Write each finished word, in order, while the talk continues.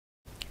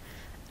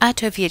At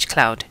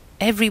OVHcloud,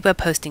 every web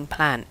hosting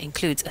plan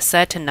includes a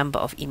certain number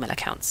of email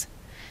accounts.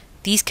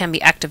 These can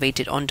be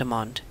activated on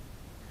demand.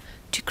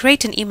 To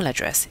create an email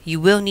address, you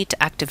will need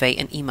to activate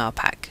an email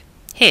pack.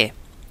 Here,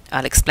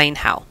 I'll explain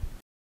how.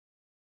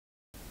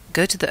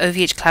 Go to the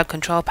OVHcloud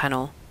control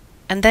panel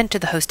and then to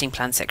the hosting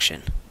plan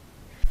section.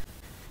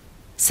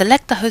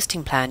 Select the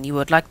hosting plan you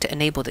would like to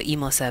enable the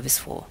email service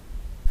for.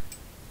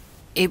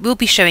 It will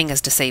be showing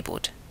as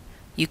disabled.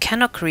 You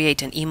cannot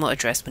create an email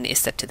address when it is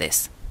set to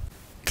this.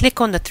 Click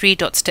on the three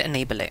dots to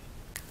enable it.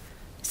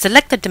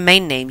 Select the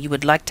domain name you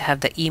would like to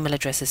have the email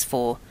addresses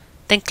for,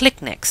 then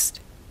click Next.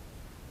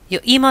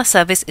 Your email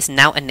service is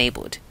now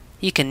enabled.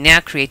 You can now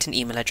create an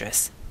email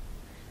address.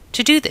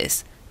 To do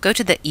this, go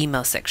to the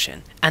email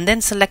section and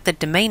then select the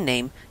domain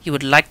name you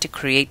would like to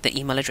create the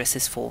email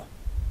addresses for.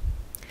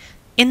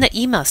 In the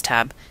Emails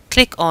tab,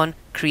 click on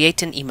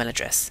Create an email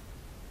address.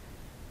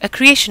 A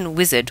creation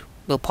wizard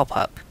will pop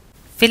up.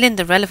 Fill in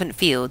the relevant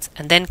fields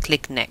and then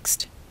click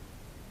Next.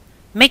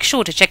 Make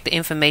sure to check the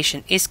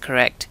information is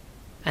correct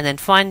and then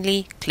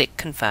finally click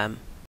Confirm.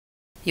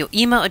 Your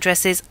email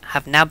addresses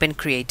have now been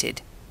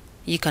created.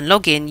 You can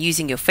log in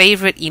using your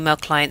favorite email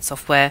client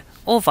software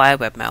or via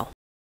webmail.